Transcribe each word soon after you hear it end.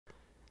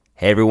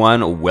Hey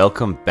everyone,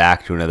 welcome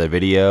back to another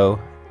video.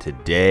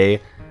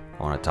 Today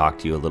I want to talk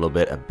to you a little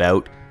bit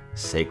about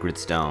Sacred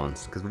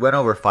Stones, because we went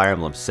over Fire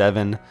Emblem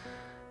 7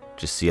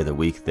 just the other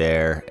week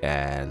there,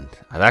 and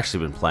I've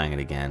actually been playing it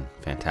again.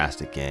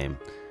 Fantastic game,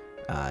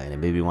 and it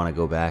made me want to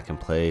go back and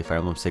play Fire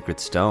Emblem Sacred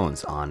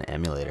Stones on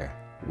emulator,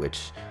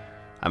 which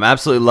I'm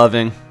absolutely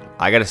loving.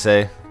 I gotta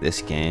say,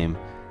 this game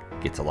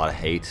gets a lot of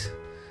hate.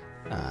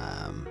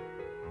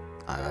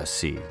 I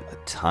see a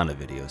ton of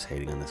videos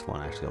hating on this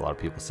one. Actually, a lot of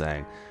people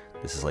saying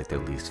this is like their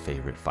least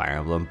favorite Fire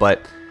Emblem,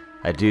 but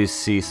I do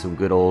see some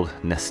good old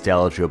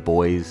nostalgia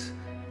boys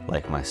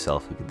like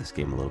myself who give this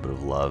game a little bit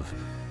of love.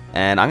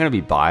 And I'm going to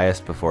be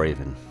biased before I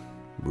even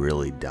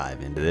really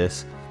dive into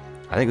this.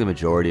 I think the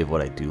majority of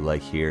what I do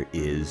like here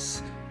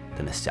is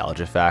the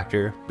nostalgia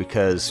factor,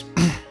 because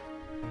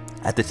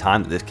at the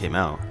time that this came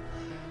out,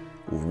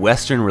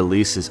 Western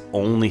releases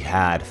only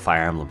had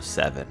Fire Emblem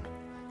 7.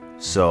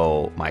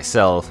 So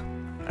myself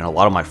and a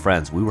lot of my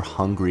friends, we were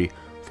hungry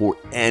for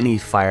any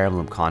Fire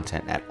Emblem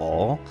content at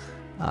all,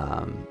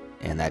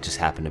 and that just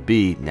happened to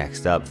be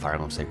next up, Fire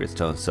Emblem Sacred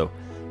Stones. So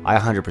I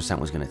 100%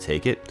 was going to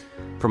take it.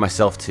 For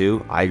myself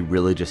too, I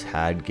really just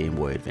had Game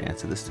Boy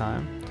Advance at this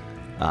time,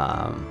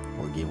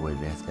 or Game Boy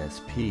Advance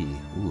SP.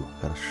 Ooh,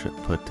 gotta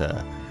put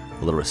a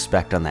little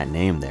respect on that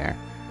name there.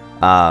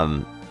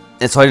 And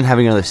so I didn't have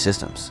any other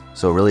systems.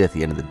 So really, at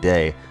the end of the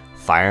day,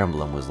 Fire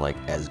Emblem was like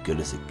as good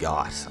as it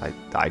got.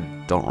 I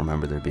don't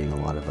remember there being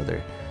a lot of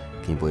other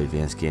Game Boy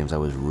Advance games I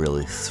was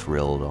really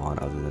thrilled on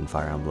other than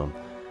Fire Emblem.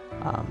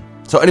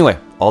 So anyway,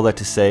 all that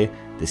to say,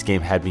 this game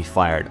had me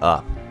fired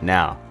up.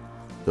 Now,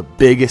 the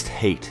biggest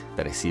hate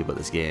that I see about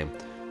this game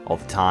all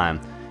the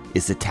time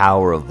is the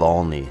Tower of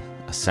Volney.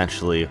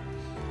 Essentially,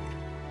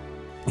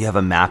 you have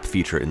a map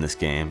feature in this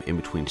game in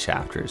between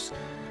chapters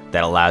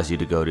that allows you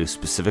to go to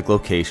specific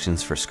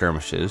locations for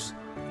skirmishes,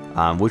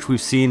 which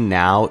we've seen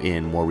now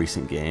in more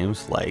recent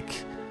games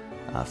like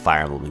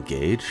Fire Emblem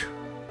Engage,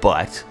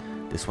 but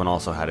this one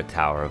also had a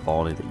Tower of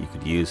Volney that you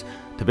could use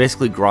to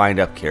basically grind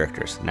up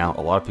characters. Now,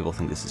 a lot of people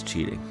think this is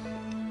cheating,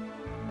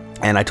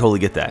 and I totally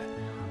get that,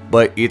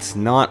 but it's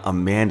not a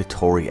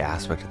mandatory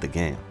aspect of the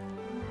game.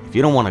 If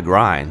you don't want to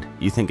grind,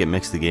 you think it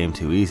makes the game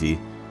too easy,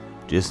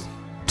 just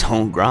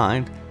don't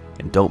grind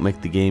and don't make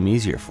the game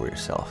easier for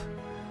yourself.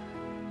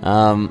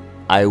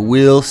 I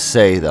will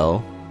say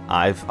though,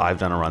 I've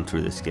done a run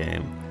through this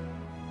game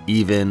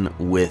even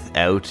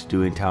without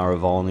doing Tower of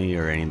Volney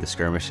or any of the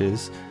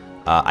skirmishes.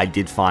 I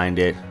did find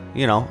it,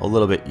 you know, a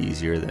little bit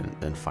easier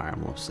than Fire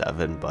Emblem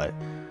 7, but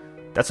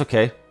that's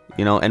okay.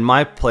 You know, and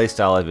my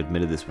playstyle, I've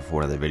admitted this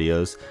before in other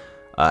videos,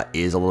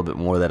 is a little bit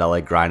more that I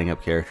like grinding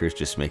up characters,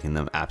 just making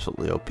them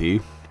absolutely OP.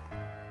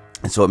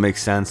 And so it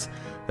makes sense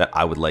that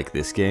I would like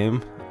this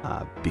game,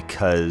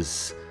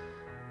 because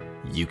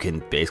you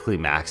can basically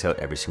max out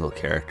every single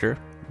character.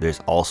 There's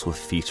also a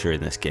feature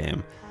in this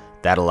game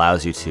that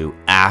allows you to,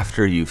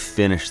 after you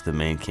finish the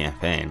main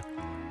campaign,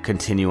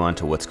 continue on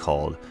to what's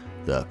called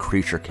the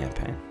creature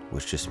campaign,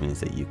 which just means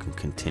that you can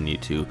continue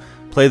to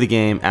play the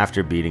game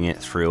after beating it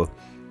through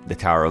the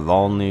Tower of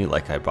Volney,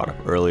 like I brought up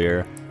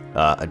earlier,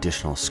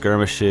 additional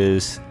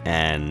skirmishes,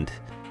 and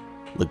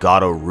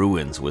Legato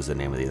Ruins was the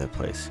name of the other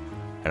place.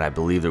 And I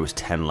believe there was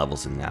 10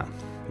 levels in that.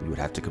 You would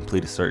have to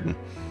complete a certain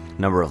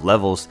number of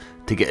levels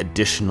to get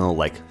additional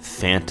like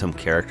phantom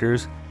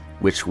characters,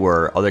 which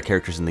were other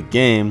characters in the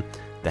game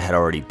that had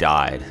already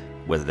died,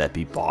 whether that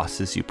be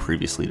bosses you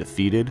previously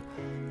defeated,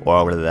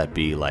 or whether that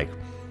be like,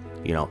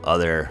 you know,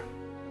 other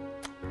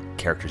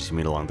characters you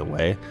meet along the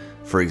way.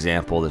 For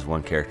example, there's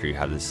one character you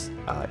have this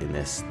in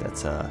this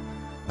that's a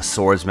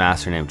swords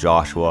master named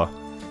Joshua,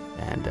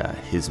 and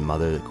his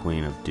mother, the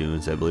Queen of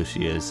Dunes, I believe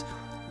she is,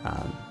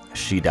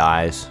 she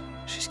dies.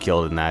 She's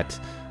killed in that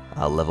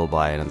level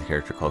by another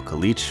character called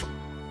Kalich,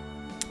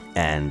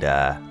 and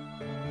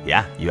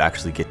yeah, you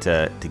actually get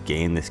to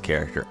gain this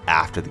character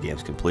after the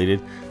game's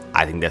completed.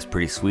 I think that's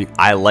pretty sweet.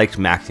 I liked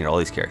maxing out all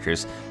these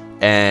characters,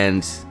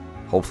 and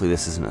hopefully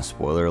this isn't a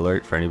spoiler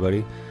alert for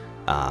anybody.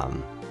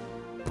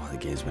 Well, the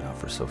game's been out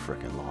for so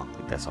freaking long.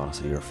 Like, that's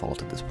honestly your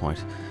fault at this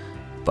point.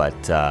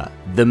 But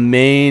the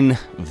main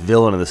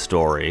villain of the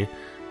story,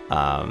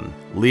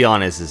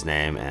 Leon is his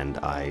name, and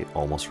I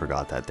almost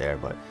forgot that there,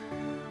 but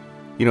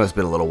you know, it's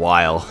been a little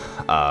while.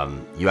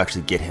 You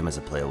actually get him as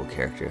a playable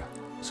character.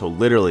 So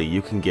literally,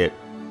 you can get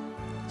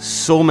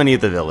so many of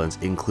the villains,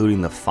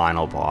 including the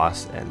final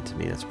boss, and to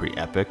me that's pretty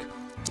epic.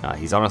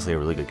 He's honestly a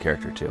really good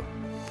character too.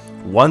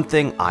 One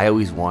thing I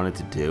always wanted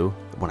to do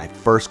when I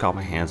first got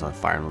my hands on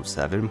Fire Emblem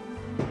 7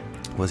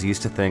 was I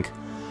used to think,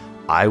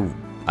 I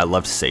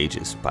loved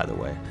sages, by the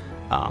way.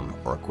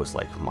 Orc was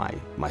like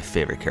my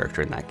favorite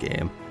character in that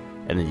game,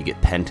 and then you get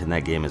Pent in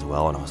that game as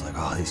well, and I was like,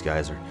 oh, these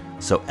guys are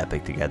so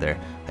epic together.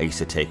 I used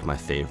to take my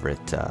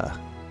favorite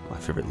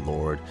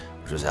lord,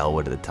 which was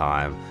Elwood at the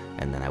time,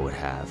 and then I would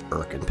have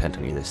Urk and Pent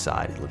on either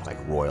side. It looked like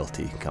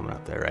royalty coming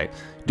up there, right?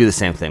 Do the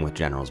same thing with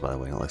generals, by the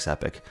way, and it looks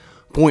epic.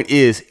 Point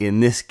is, in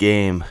this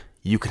game,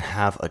 you can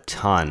have a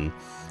ton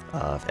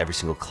of every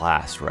single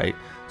class, right?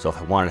 So if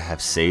I wanted to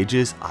have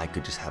sages, I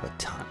could just have a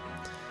ton.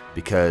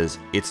 because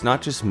it's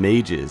not just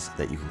mages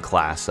that you can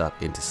class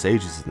up into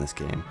sages in this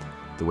game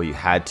the way you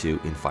had to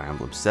in Fire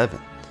Emblem 7.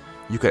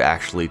 You could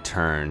actually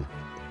turn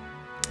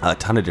a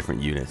ton of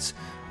different units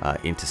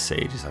into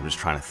sages. I'm just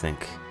trying to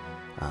think.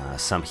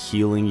 Some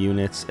healing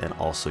units and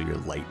also your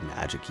light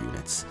magic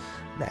units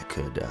that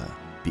could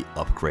be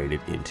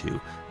upgraded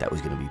into. That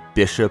was going to be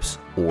bishops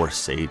or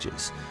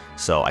sages.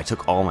 So I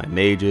took all my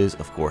mages,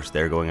 of course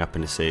they're going up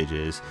into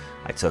sages.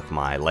 I took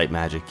my light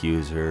magic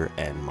user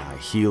and my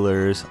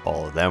healers,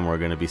 all of them were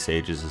going to be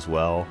sages as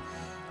well.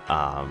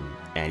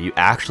 And you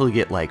actually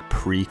get like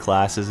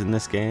pre-classes in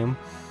this game,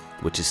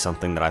 which is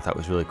something that I thought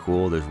was really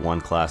cool. There's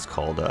one class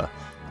called a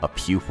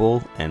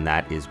pupil, and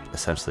that is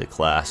essentially a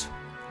class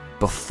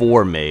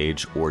before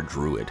mage or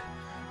druid.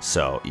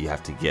 So you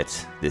have to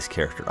get this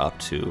character up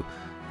to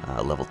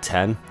level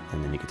 10,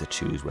 and then you get to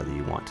choose whether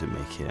you want to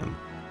make him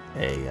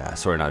a,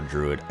 sorry, not a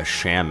druid, a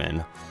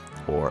shaman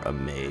or a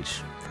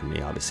mage. For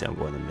me, obviously I'm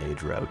going the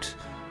mage route,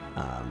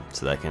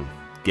 so that I can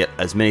get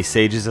as many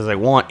sages as I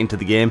want into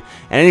the game.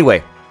 And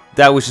anyway,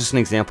 that was just an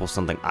example of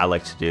something I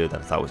like to do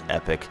that I thought was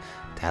epic.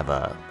 To have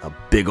a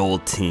big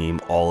old team,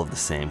 all of the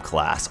same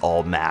class,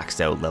 all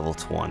maxed out level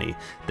 20,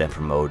 then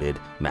promoted,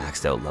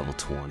 maxed out level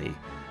 20.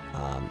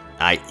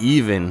 I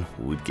even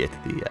would get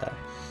the,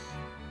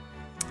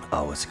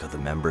 what's it called, the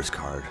members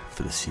card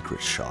for the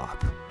secret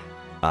shop.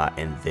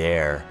 And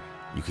there,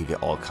 you could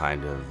get all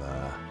kind of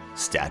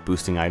stat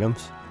boosting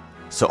items.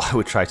 So I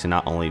would try to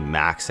not only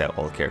max out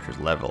all the characters'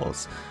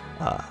 levels,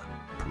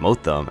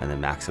 promote them, and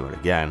then max them out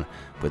again,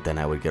 but then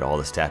I would get all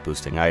the stat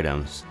boosting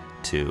items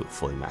to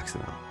fully max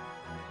them out.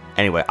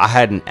 Anyway, I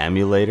had an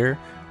emulator,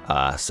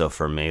 so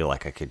for me,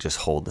 like, I could just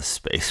hold the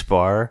space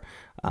bar,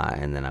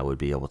 and then I would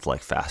be able to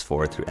like fast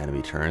forward through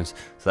enemy turns.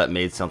 So that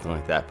made something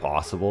like that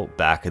possible.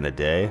 Back in the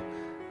day,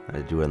 I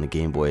do it on the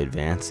Game Boy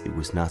Advance, it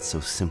was not so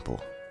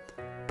simple.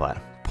 But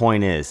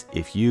point is,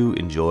 if you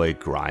enjoy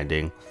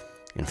grinding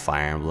in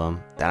Fire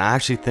Emblem, then I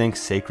actually think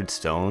Sacred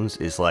Stones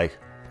is like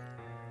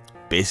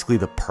basically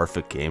the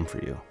perfect game for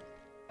you.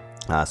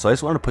 So I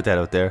just wanted to put that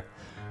out there,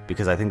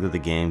 because I think that the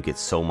game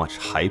gets so much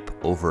hype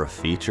over a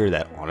feature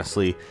that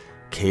honestly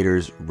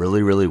caters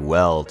really, really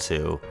well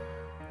to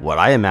what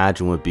I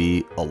imagine would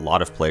be a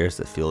lot of players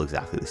that feel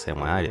exactly the same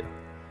way I do.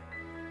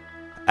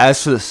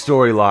 As for the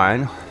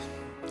storyline,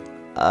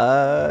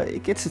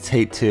 it gets its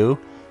hate too,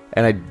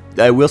 and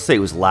I will say it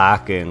was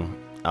lacking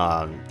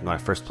when I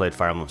first played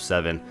Fire Emblem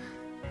 7.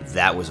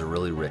 That was a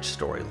really rich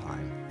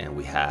storyline, and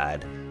we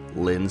had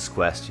Lynn's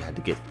quest you had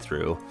to get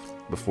through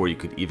before you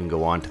could even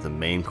go on to the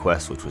main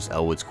quest, which was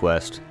Elwood's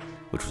quest,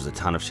 which was a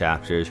ton of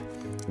chapters.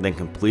 And then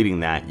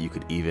completing that, you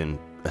could even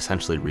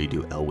essentially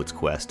redo Elwood's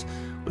quest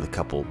with a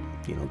couple,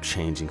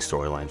 changing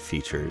storyline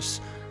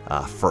features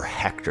for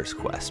Hector's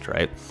quest,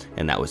 right?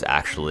 And that was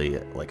actually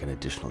like an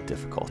additional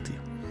difficulty.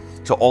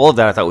 So all of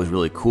that I thought was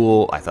really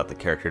cool. I thought the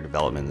character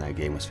development in that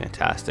game was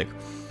fantastic.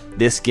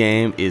 This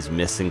game is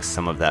missing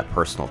some of that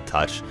personal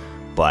touch,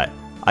 but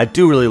I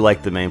do really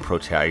like the main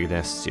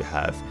protagonists. You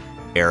have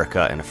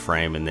Erica and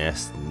Ephraim in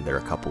this, and they're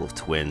a couple of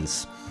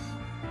twins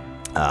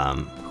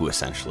who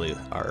essentially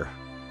are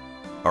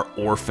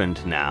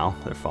orphaned now.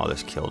 Their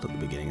father's killed at the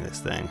beginning of this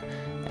thing,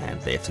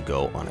 and they have to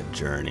go on a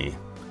journey.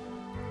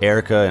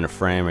 Erica and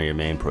Ephraim are your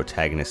main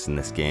protagonists in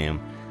this game.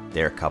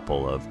 They're a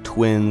couple of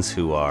twins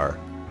who are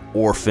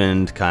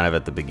orphaned kind of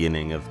at the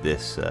beginning of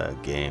this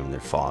game. Their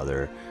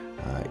father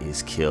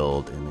is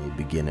killed, and they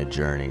begin a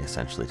journey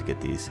essentially to get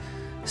these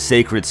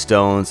sacred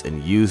stones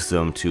and use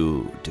them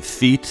to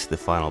defeat the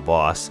final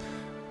boss,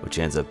 which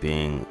ends up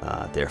being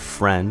their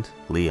friend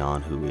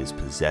Leon, who is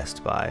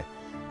possessed by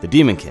the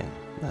Demon King.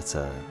 That's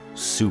a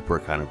super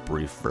kind of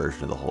brief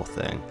version of the whole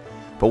thing.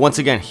 But once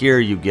again, here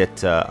you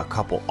get a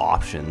couple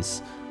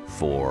options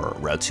for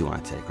routes you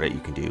want to take, right?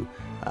 You can do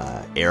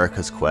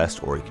Erica's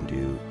quest, or you can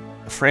do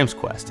Ephraim's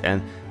quest,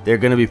 and they're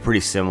going to be pretty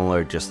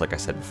similar, just like I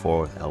said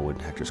before with Elwood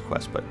and Hector's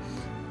quest, but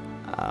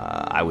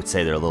I would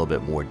say they're a little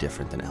bit more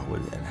different than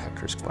Elwood and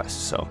Hector's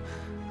quest. So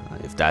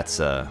if that's,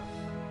 I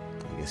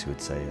guess you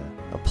would say,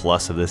 a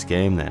plus of this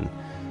game, then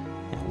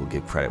we'll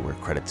give credit where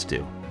credit's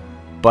due.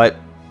 But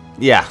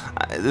yeah,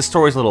 the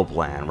story's a little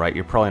bland, right?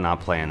 You're probably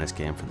not playing this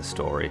game for the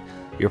story.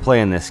 You're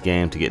playing this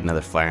game to get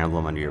another Fire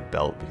Emblem under your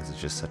belt, because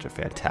it's just such a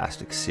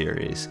fantastic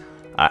series.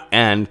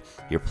 And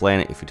you're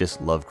playing it if you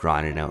just love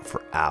grinding out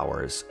for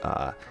hours.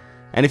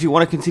 And if you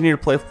want to continue to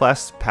play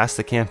past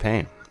the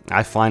campaign.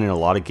 I find in a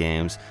lot of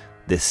games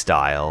this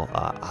style,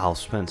 I'll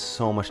spend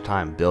so much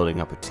time building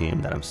up a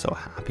team that I'm so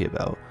happy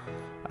about,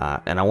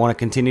 and I want to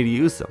continue to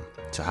use them.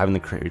 So having the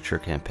creature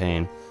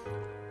campaign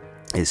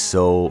is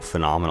so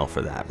phenomenal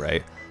for that,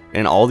 right?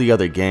 And all the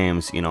other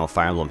games,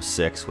 Fire Emblem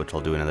 6, which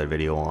I'll do another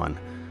video on,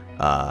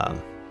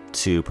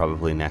 2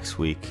 probably next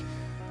week.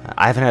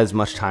 I haven't had as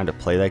much time to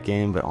play that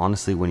game, but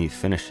honestly, when you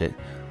finish it,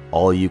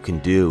 all you can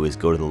do is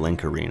go to the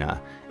Link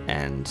Arena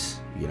and,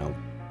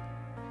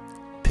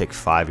 pick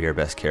 5 of your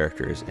best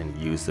characters and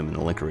use them in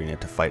the Link Arena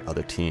to fight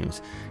other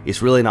teams.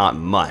 It's really not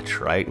much,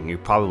 right? And you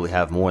probably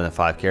have more than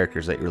 5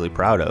 characters that you're really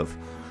proud of.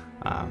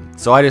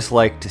 So I just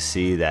like to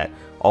see that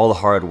all the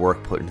hard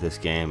work put into this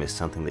game is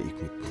something that you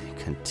can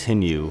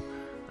continue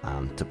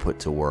to put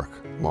to work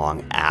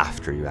long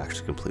after you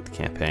actually complete the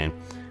campaign.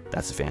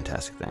 That's a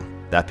fantastic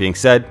thing. That being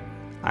said,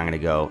 I'm going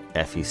to go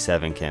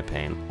FE7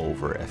 campaign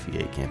over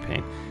FE8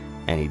 campaign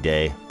any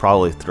day.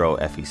 Probably throw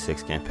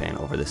FE6 campaign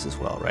over this as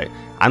well, right?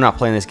 I'm not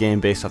playing this game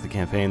based off the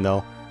campaign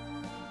though.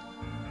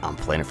 I'm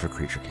playing it for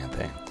creature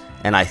campaign.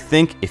 And I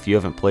think if you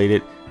haven't played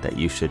it, that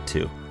you should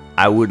too.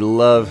 I would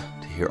love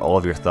to hear all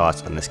of your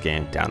thoughts on this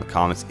game down in the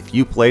comments. If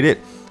you played it,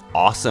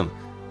 awesome.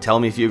 Tell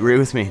me if you agree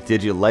with me.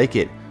 Did you like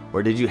it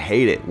or did you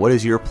hate it? What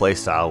is your play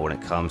style when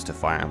it comes to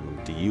Fire Emblem?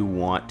 Do you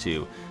want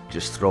to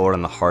just throw it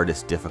on the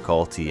hardest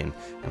difficulty and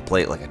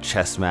play it like a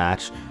chess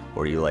match?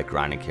 Or do you like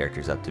grinding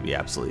characters up to be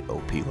absolutely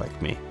OP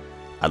like me?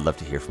 I'd love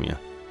to hear from you.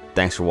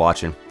 Thanks for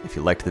watching. If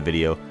you liked the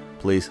video,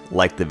 please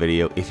like the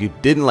video. If you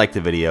didn't like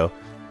the video,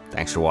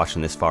 thanks for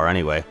watching this far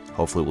anyway.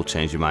 Hopefully we'll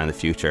change your mind in the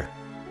future.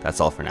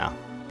 That's all for now.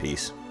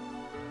 Peace.